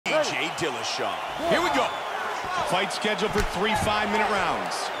Dillashaw. Here we go. Fight scheduled for 3 5-minute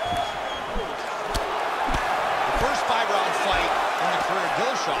rounds. The first 5-round fight in the career of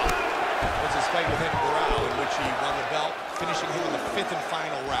Dillashaw was his fight with Gamburyan, in which he won the belt, finishing him in the 5th and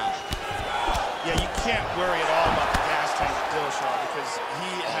final round. Yeah, you can't worry at all about the gas tank of Dillashaw because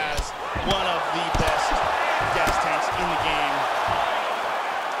he has one of the best gas tanks in the game.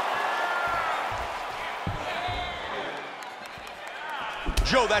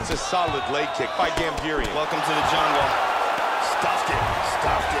 Joe, that's a solid leg kick by Gamburyan. Welcome to the jungle. Stuffed it,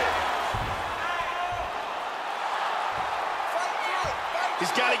 stuffed it.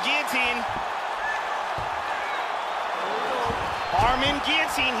 He's got a guillotine. Arm in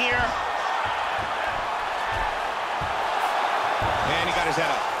guillotine here. And he got his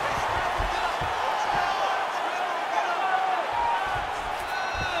head up.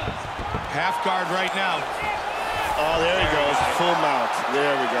 Half guard right now. Oh, there he goes. Full mount.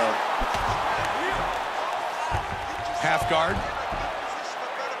 There we go. Half guard.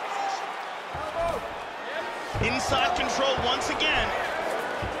 Inside control once again.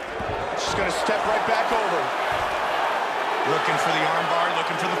 She's going to step right back over. Looking for the arm bar,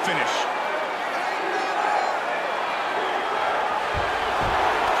 looking for the finish.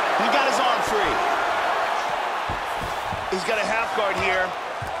 He got his arm free. He's got a half guard here.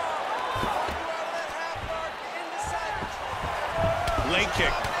 Leg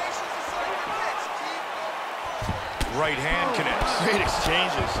kick. Right hand connects. Great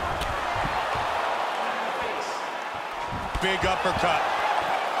exchanges. Big uppercut.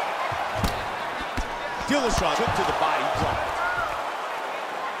 Dillashaw took to the body, dropped.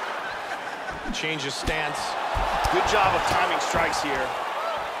 Changes stance. Good job of timing strikes here.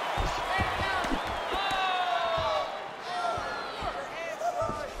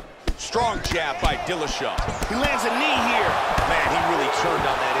 Strong jab by Dillashaw. He lands a knee here. Man, he really turned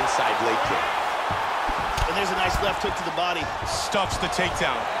on that inside leg kick. And there's a nice left hook to the body. Stuffs the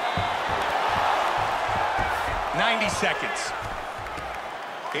takedown. 90 seconds.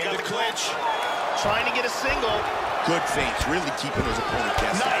 In the clinch. Trying to get a single. Good feints, really keeping his opponent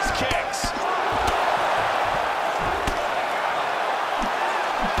guessing. Nice kicks.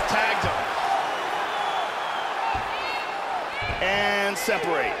 Tagged him. And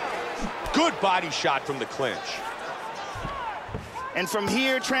separate. Good body shot from the clinch. And from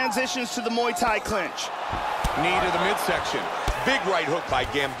here, transitions to the Muay Thai clinch. Knee to the midsection. Big right hook by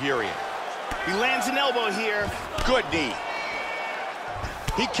Gamburyan. He lands an elbow here. Good knee.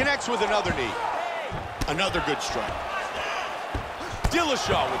 He connects with another knee. Another good strike.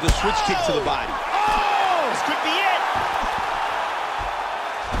 Dillashaw with the switch kick to the body. Oh! This could be it.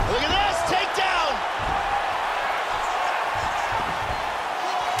 Look at this, takedown.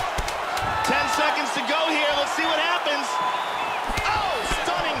 10 seconds to go here. Let's see what happens. Oh,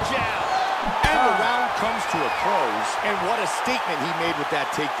 stunning jab. And the round comes to a close. And what a statement he made with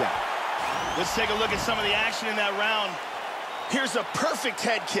that takedown. Let's take a look at some of the action in that round. Here's a perfect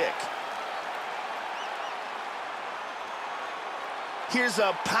head kick. Here's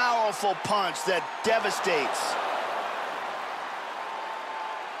a powerful punch that devastates.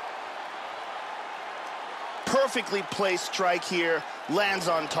 Perfectly placed strike here, lands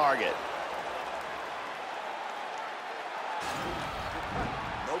on target.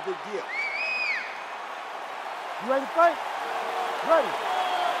 No big deal. You ready to fight? Ready.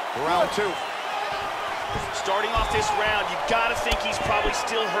 Round 2. Starting off this round, you gotta think he's probably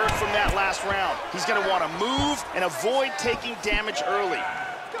still hurt from that last round. He's gonna wanna move and avoid taking damage early.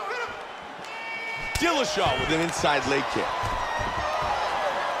 Dillashaw with an inside leg kick.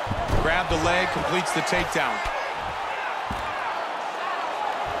 Grab the leg, completes the takedown.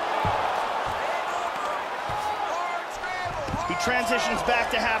 He transitions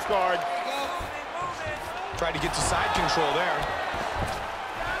back to half guard. Tried to get to side control there.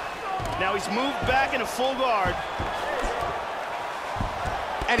 Now he's moved back into full guard.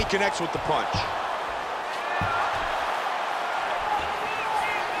 And he connects with the punch.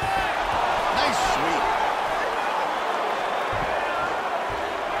 Nice sweep.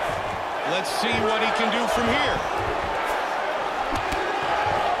 Let's see what he can do from here.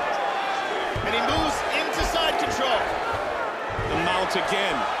 And he moves into side control. The mount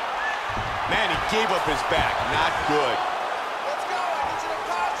again. Man, he gave up his back. Not good.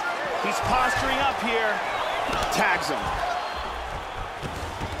 He's posturing up here. Tags him.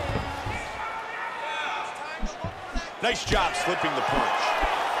 Nice job slipping the punch.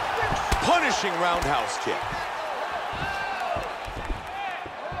 Punishing roundhouse kick.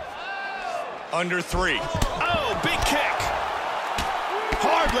 Under 3. Oh, big kick.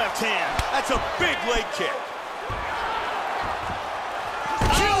 Hard left hand. That's a big leg kick.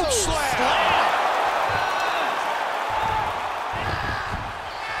 Huge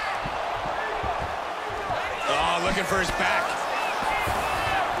for his back.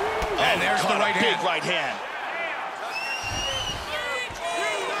 And there's the right hand. Big right hand.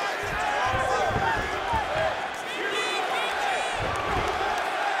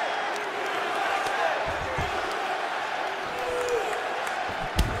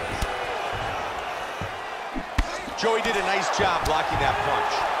 Joey did a nice job blocking that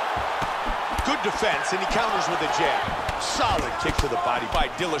punch. Good defense, and he counters with a jab. Solid kick to the body by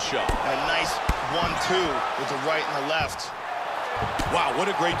Dillashaw. A nice 1-2 with the right and the left. Wow, what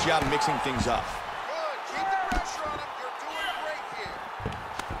a great job mixing things up. Good. Keep the pressure on him. You're doing great here.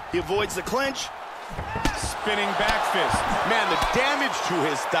 He avoids the clinch. Spinning back fist. Man, the damage to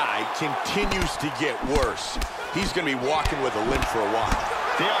his thigh continues to get worse. He's going to be walking with a limp for a while.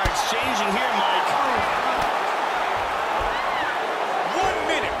 They are exchanging here, Mike. 1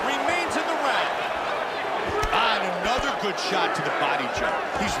 minute remains in the round. And another good shot to the body, Joe.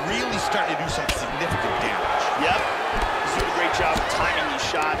 He's really starting to do some significant damage. Yep. He's doing a great job of timing these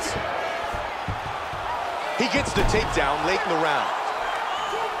shots. He gets the takedown late in the round.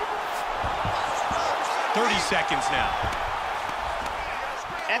 30 seconds now.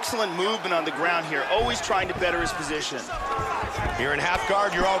 Excellent movement on the ground here, always trying to better his position. Here in half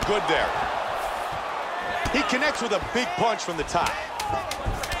guard, you're all good there. He connects with a big punch from the top.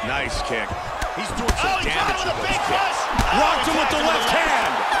 Nice kick. He's doing some He damage caught him with with a those big kicks. push. Rocked him with the Attack left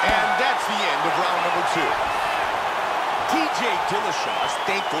hand. And that's the end of round number 2. TJ Dillashaw is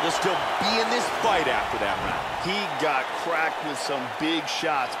thankful to still be in this fight after that round. He got cracked with some big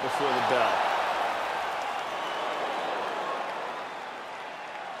shots before the bell.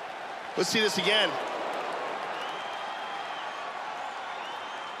 Let's see this again.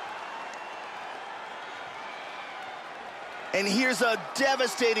 And here's a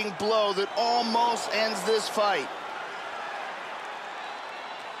devastating blow that almost ends this fight.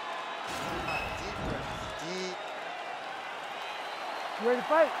 Deep. You ready to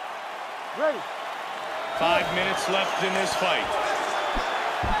fight? Ready. 5 minutes left in this fight.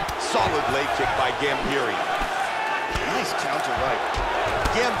 Solid leg kick by Gamburyan. Nice counter right.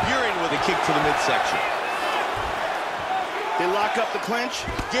 Gamburyan with a kick to the midsection. They lock up the clinch.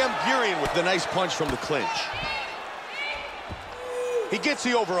 Gamburyan with the nice punch from the clinch. He gets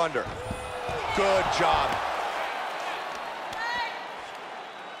the over-under. Good job.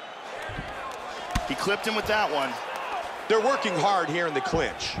 He clipped him with that one. They're working hard here in the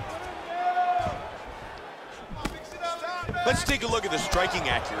clinch. Let's take a look at the striking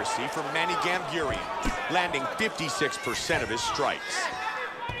accuracy from Manny Gamburyan, landing 56% of his strikes.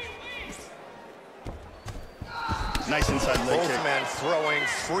 Nice inside leg Both kick. men throwing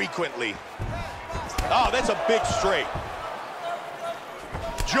frequently. Oh, that's a big straight.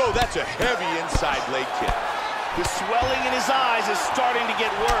 Joe, that's a heavy inside leg kick. The swelling in his eyes is starting to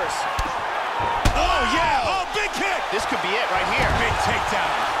get worse. Oh, yeah. Oh, big kick. This could be it right here. Big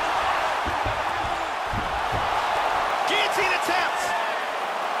takedown. Guillotine attempts.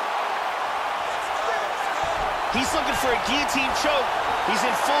 He's looking for a guillotine choke. He's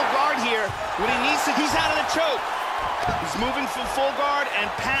in full guard here. When he needs to, he's out of the choke. He's moving from full guard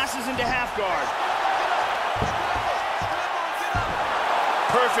and passes into half guard.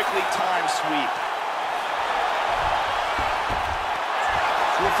 Perfectly timed sweep.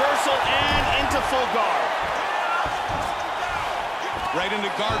 Reversal and into full guard. Right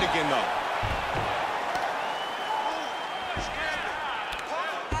into guard again, though.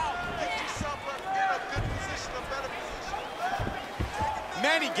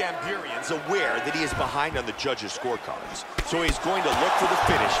 Manny Gamburyan's aware that he is behind on the judges' scorecards, so he's going to look for the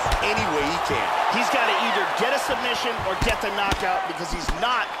finish any way he can. He's got to either get a submission or get the knockout because he's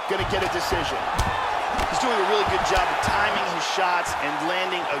not going to get a decision. He's doing a really good job of timing his shots and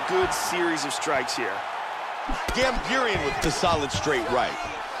landing a good series of strikes here. Gamburyan with the solid straight right.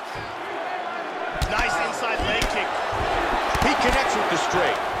 Nice inside leg kick. He connects with the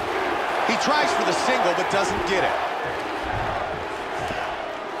straight. He tries for the single but doesn't get it.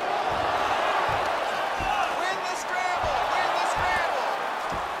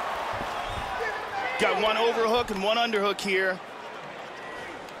 Got one overhook and one underhook here.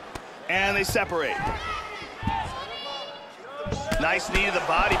 And they separate. Nice knee to the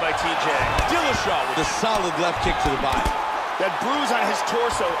body by TJ. Dillashaw with a solid left kick to the body. That bruise on his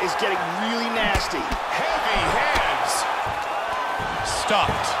torso is getting really nasty. Heavy hands.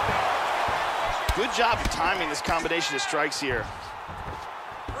 Stopped. Good job of timing this combination of strikes here.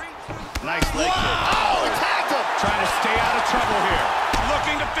 Nice leg kick. Oh, attacked him! Trying to stay out of trouble here.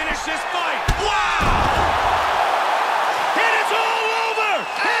 Looking to finish this fight. Wow! And it's all over!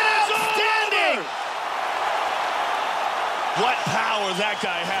 And it's outstanding! What power that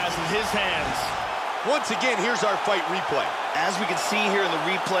guy has in his hands. Once again, here's our fight replay. As we can see here in the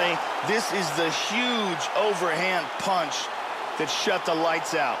replay, this is the huge overhand punch that shut the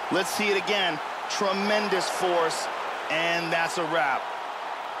lights out. Let's see it again. Tremendous force, and that's a wrap.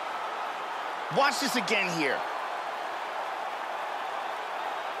 Watch this again here.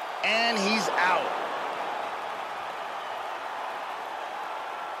 And he's out.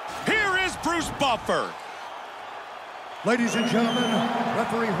 Here is Bruce Buffer. Ladies and gentlemen,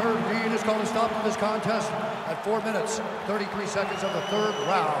 referee Herb Dean has called a stop to this contest at 4 minutes, 33 seconds of the third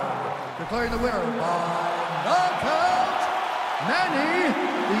round. Declaring the winner by knockout, Manny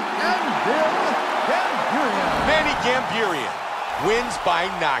the Anvil Gamburyan. Manny Gamburyan wins by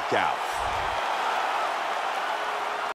knockout.